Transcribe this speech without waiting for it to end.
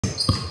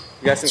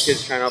We got some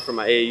kids trying out for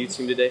my AAU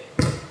team today.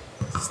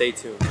 Stay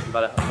tuned. I'm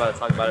about to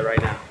talk about it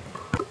right now.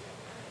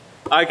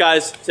 All right,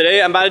 guys.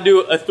 Today I'm about to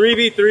do a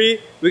 3v3.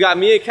 We got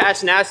me and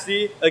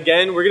CashNasty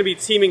again. We're gonna be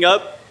teaming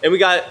up, and we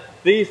got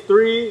these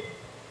three.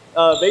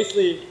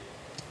 Basically,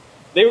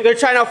 they're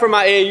trying out for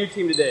my AAU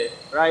team today,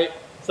 right?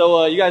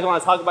 So you guys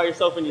want to talk about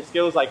yourself and your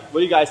skills? Like, what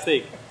do you guys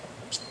think?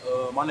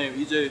 My name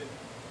is EJ.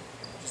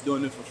 Just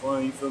doing it for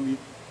fun. You feel me?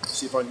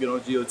 See if I can get on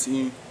GO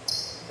team.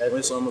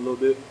 Win some a little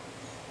bit.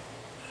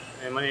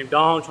 Man, my name's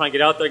Dom, trying to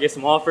get out there, get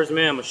some offers,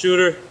 man. I'm a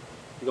shooter.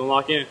 We're gonna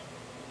lock in.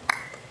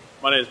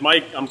 My name is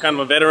Mike. I'm kind of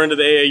a veteran to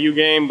the AAU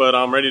game, but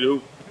I'm ready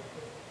to hoop.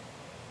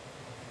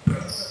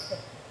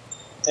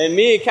 And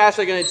me and Cash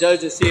are gonna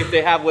judge and see if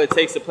they have what it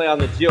takes to play on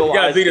the GO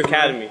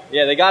Academy. Man.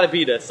 Yeah, they gotta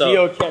beat us. So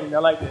GO Academy, I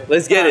like that.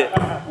 Let's get it.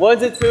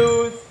 1s and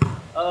 2s,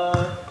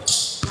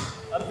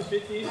 up to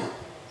 15. 15,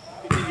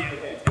 yeah,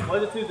 okay.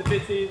 1s and 2s to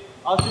 15.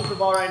 I'll shoot the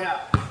ball right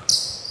now.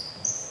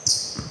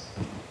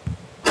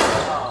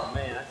 Oh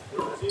man, that's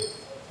good.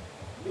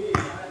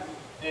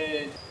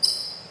 And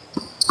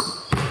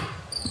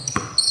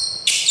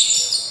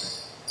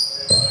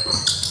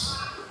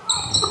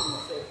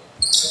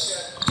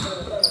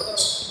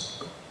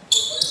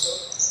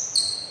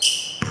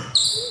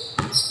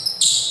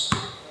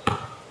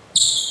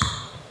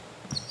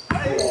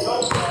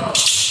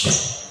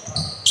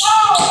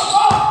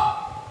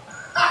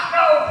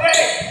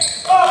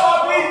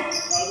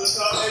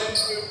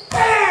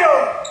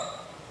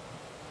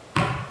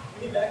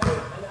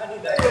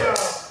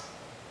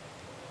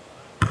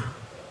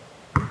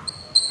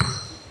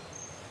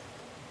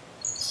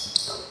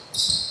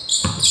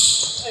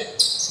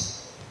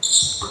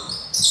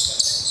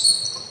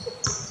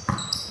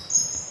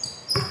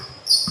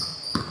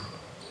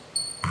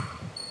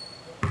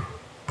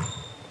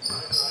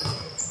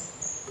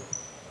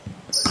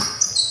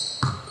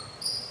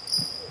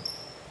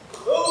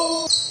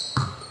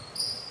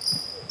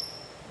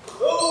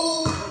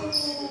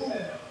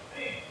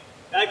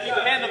gotta keep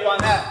a hand up on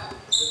that.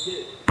 Let's get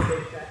it.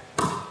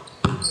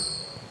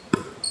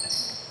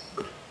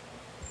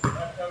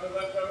 Left cover,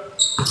 left cover.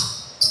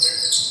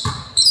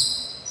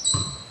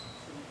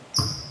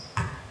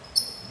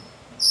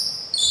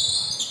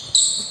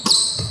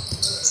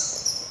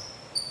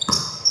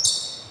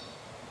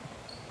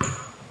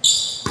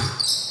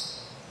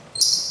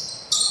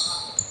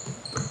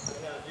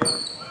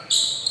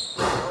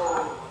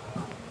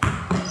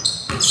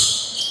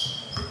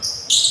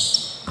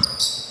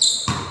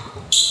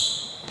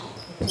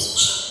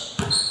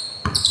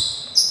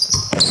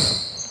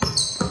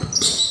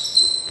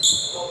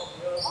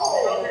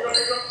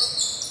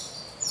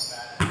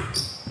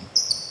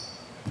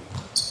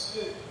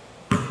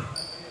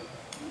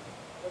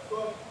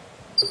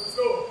 Let's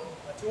go.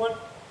 2-1?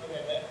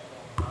 Okay, man.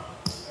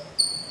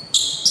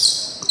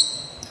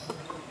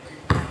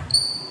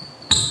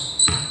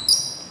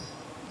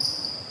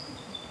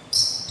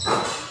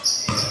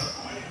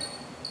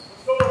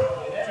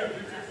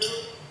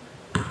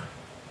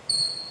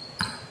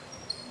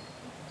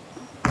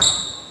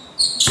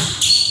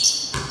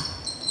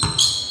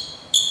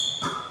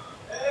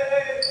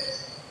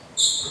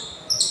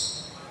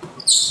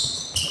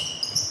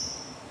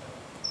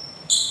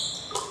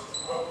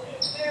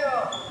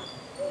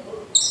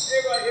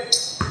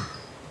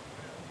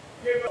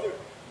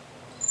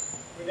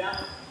 We're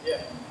down?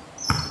 Yeah.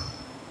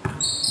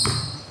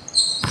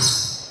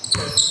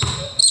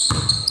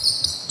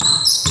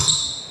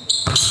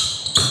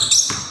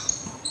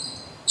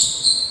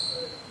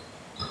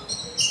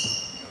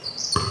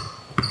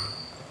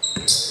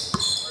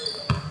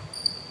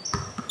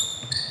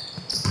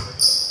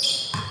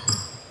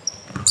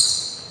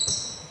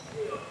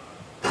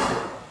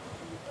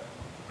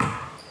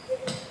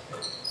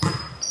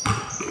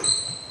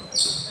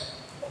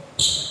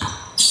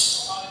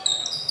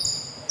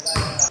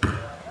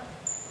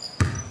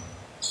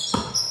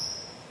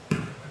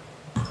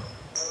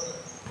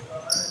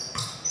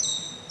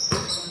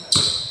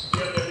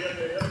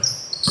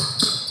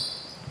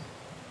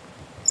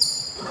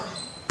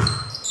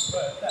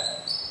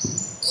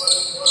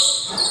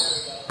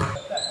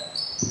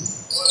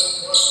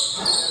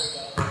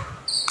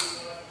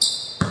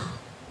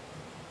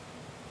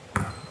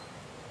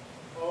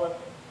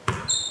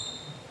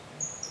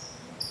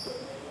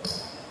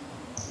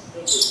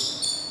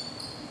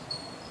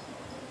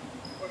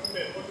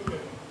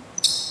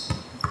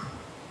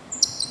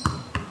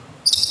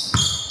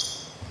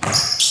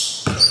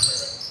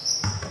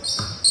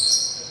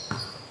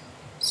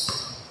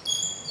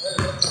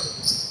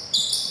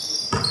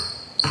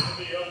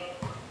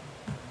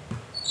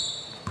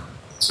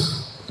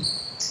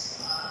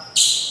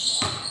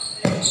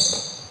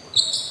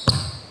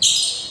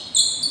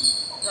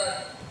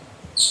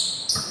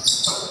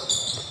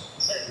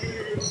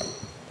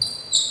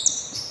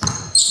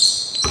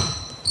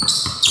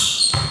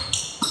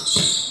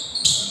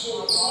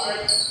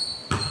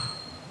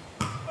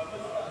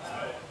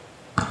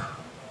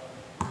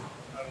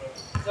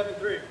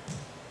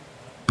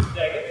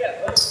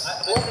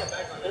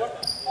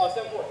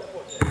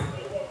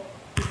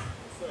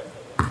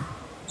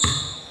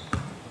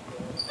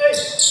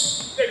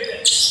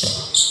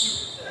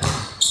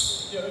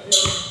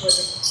 You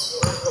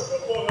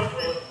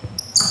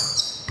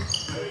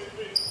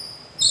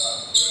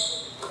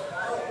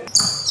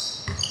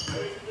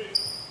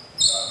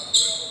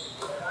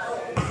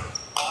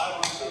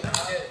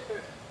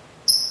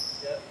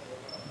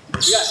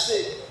got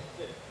 6.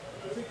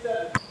 6,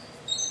 7.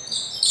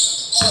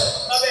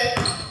 My bad.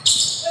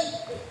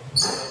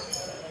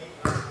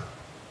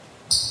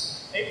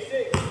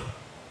 86.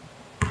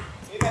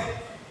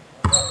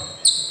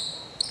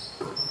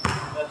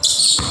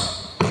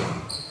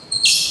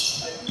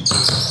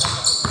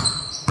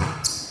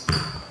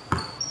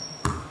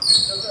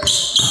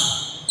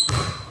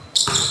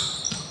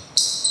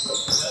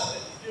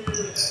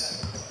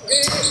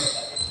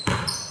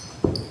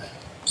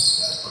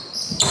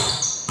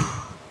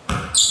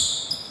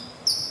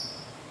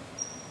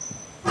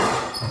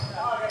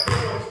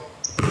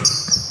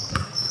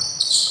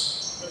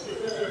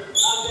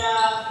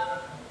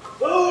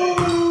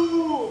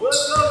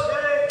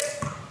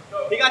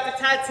 He got the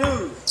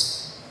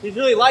tattoos. He's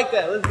really like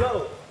that. Let's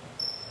go.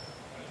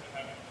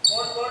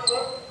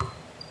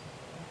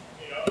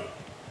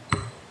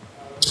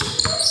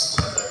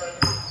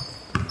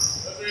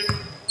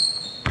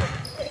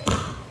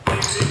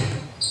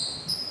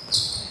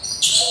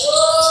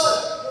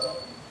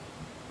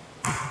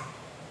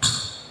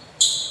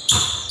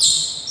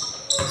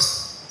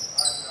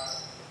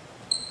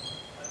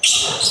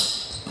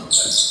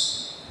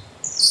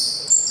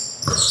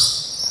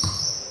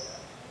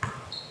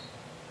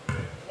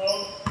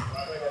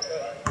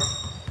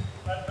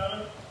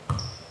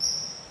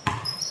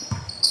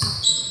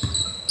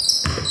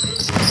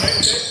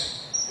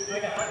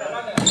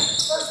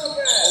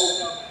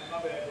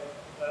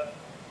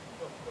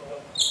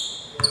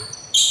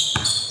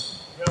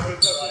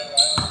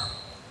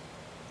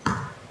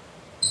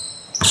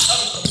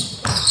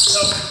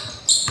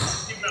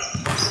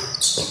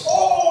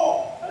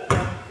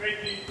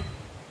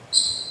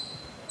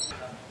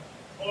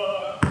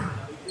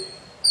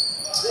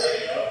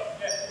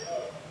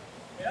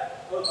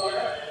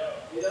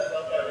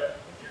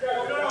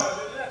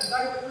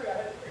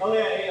 Oh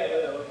yeah,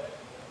 okay.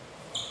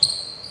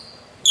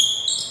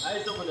 I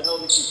just don't want to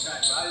help me keep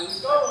track, but I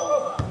just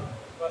go.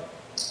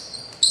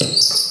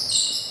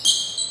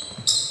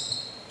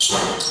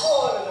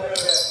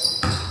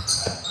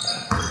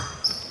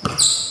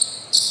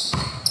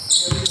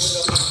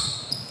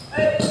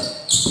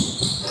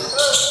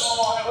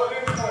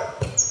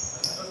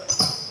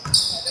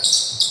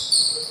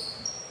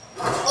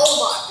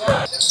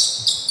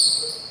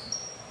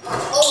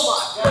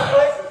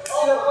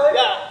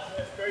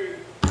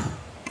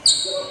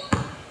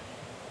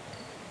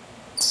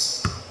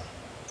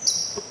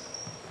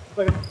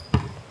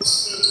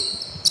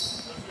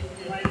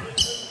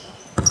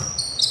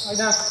 Right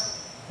now.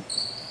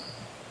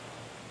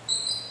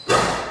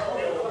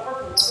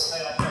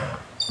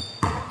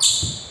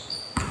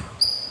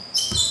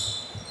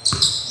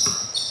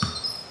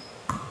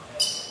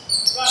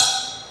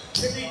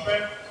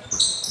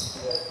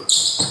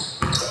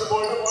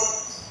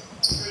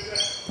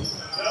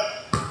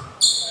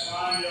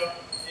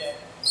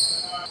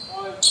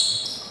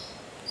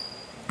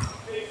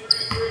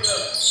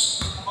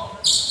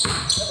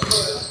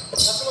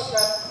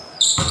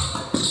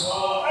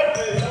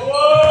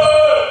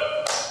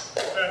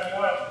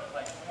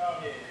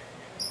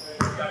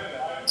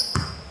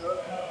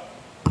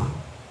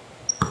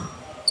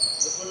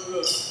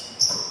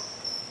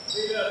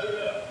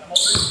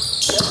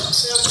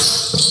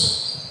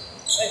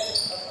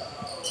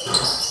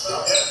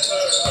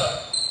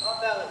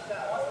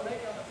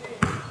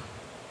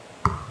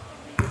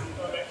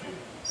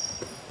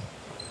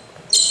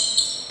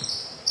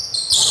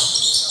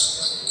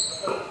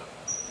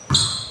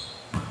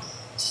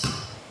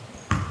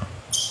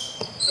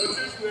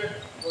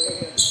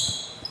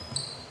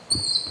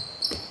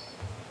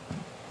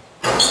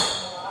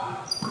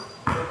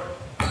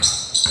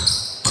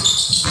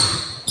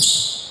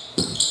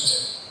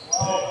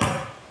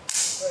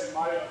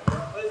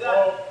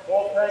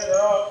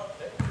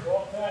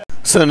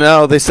 So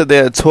now they said they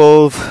had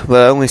 12,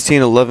 but I only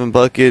seen 11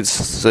 buckets,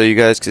 so you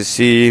guys can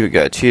see we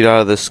got cheat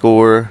out of the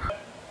score.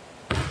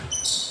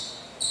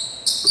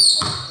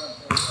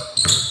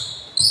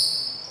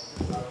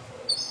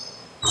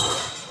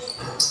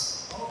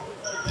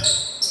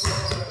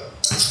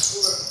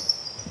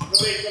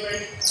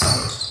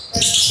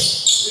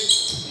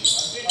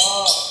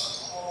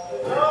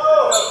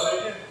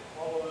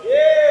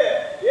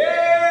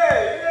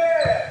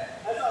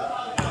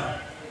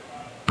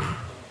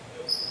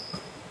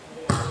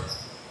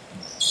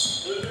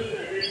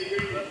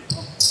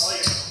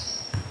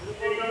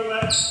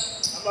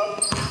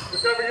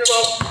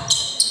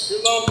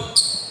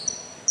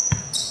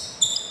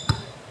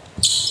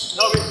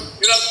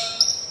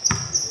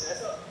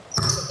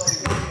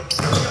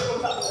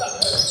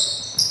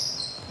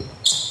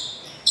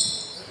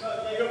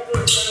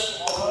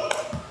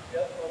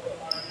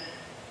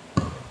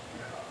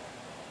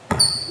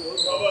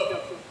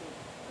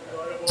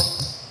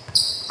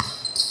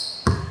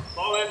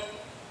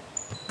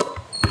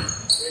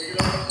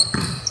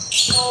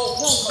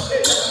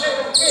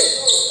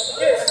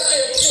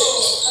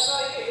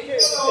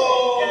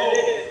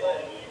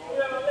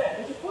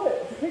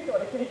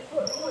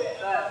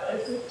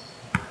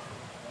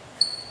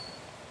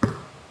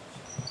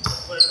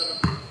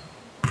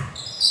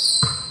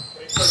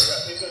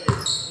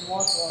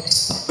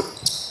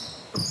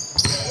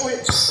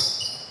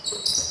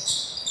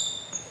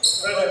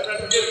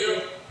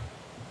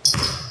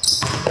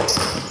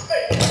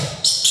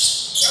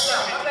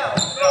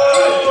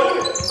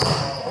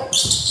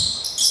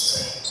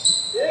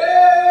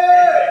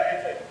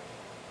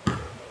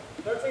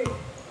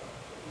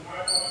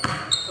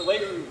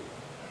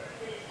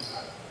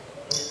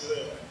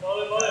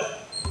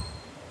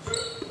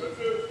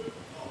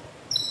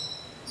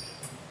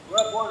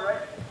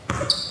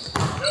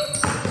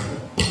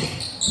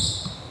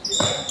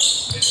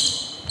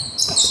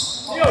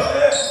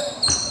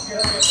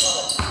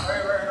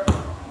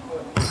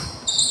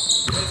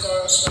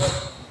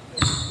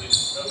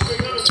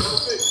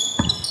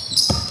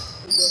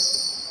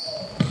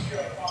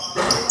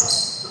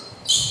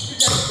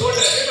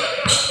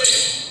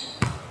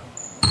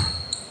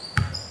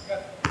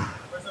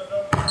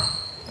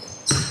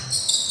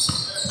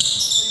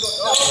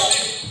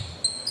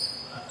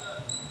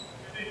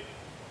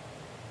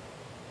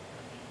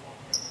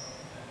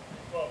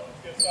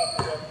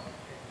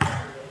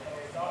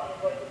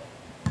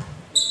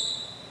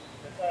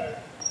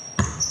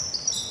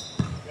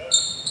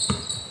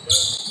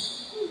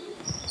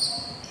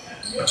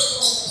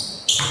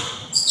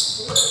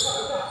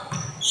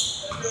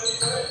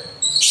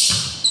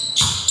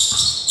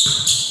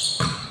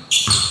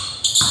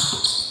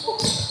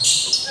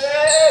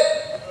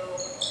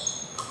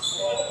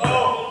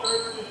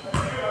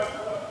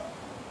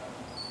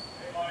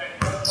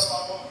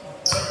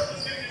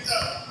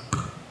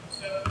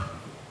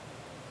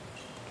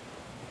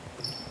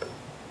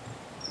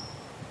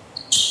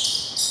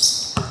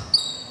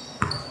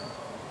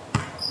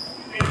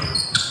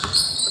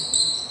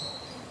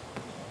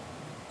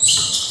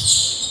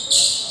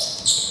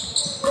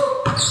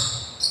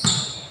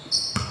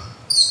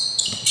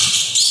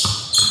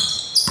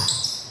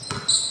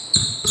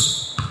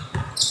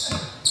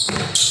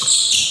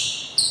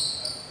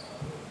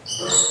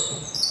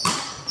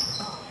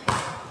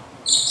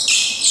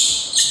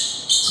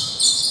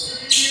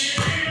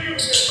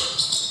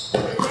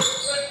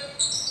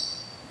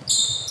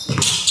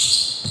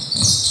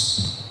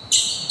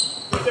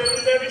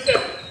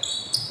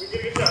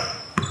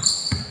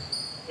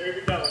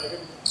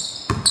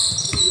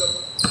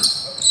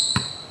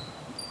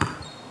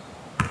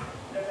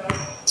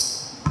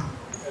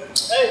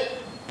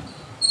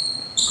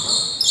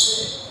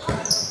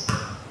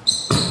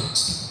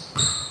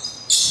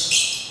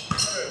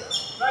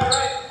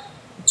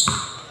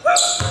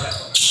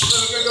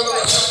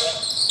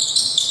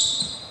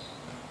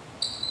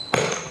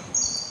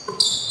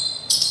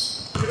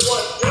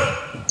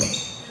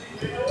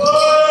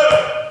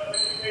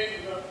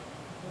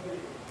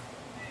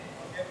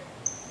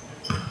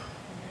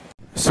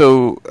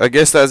 So I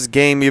guess that's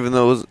game, even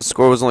though the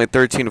score was only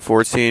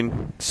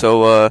 13-14.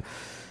 So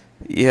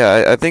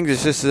yeah, I think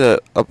it's just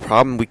a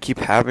problem we keep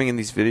having in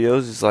these videos.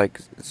 Is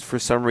like, for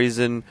some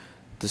reason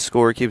the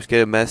score keeps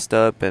getting messed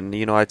up, and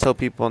you know, I tell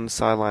people on the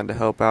sideline to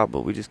help out,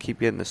 but we just keep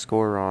getting the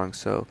score wrong.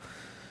 So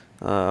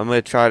I'm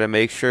gonna try to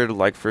make sure to,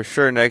 like, for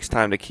sure next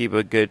time, to keep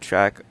a good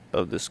track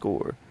of the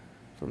score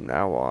from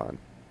now on.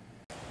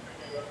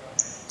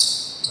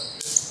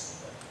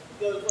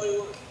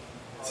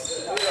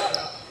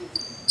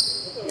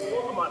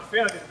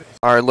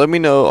 Alright, let me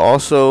know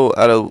also,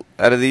 out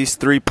of these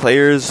three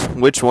players,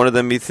 which one of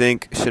them you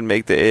think should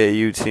make the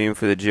AAU team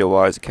for the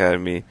GOY's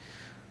Academy.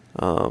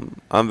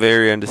 I'm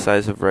very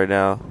indecisive right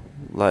now.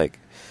 Like,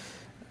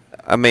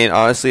 I mean,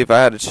 honestly, if I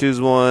had to choose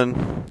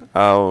one,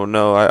 I don't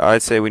know.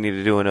 I'd say we need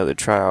to do another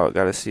tryout.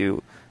 Got to see if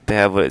they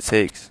have what it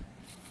takes.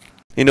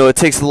 You know, it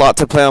takes a lot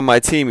to play on my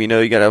team. You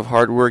know, you got to have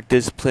hard work,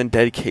 discipline,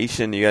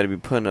 dedication. You got to be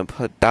putting up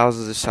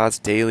thousands of shots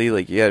daily.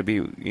 Like, you got to be,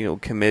 you know,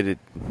 committed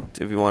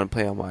if you want to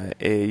play on my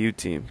AAU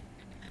team.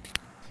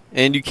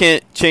 And you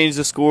can't change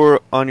the score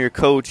on your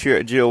coach here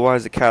at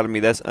GOY's Academy.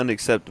 That's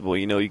unacceptable.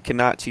 You know, you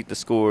cannot cheat the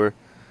score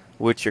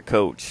with your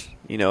coach.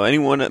 You know,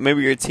 anyone,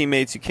 maybe your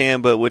teammates you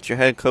can, but with your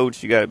head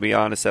coach, you got to be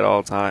honest at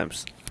all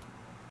times.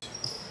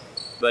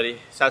 Buddy,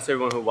 shout out to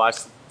everyone who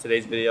watched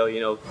today's video. You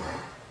know,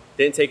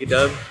 didn't take a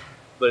dub,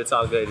 but it's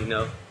all good. You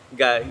know, you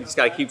just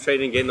gotta keep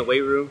training, get in the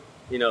weight room.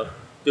 You know,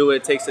 do what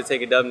it takes to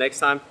take a dub next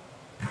time.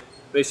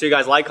 Make sure you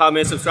guys like,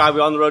 comment, subscribe.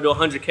 We're on the road to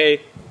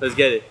 100K. Let's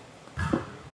get it.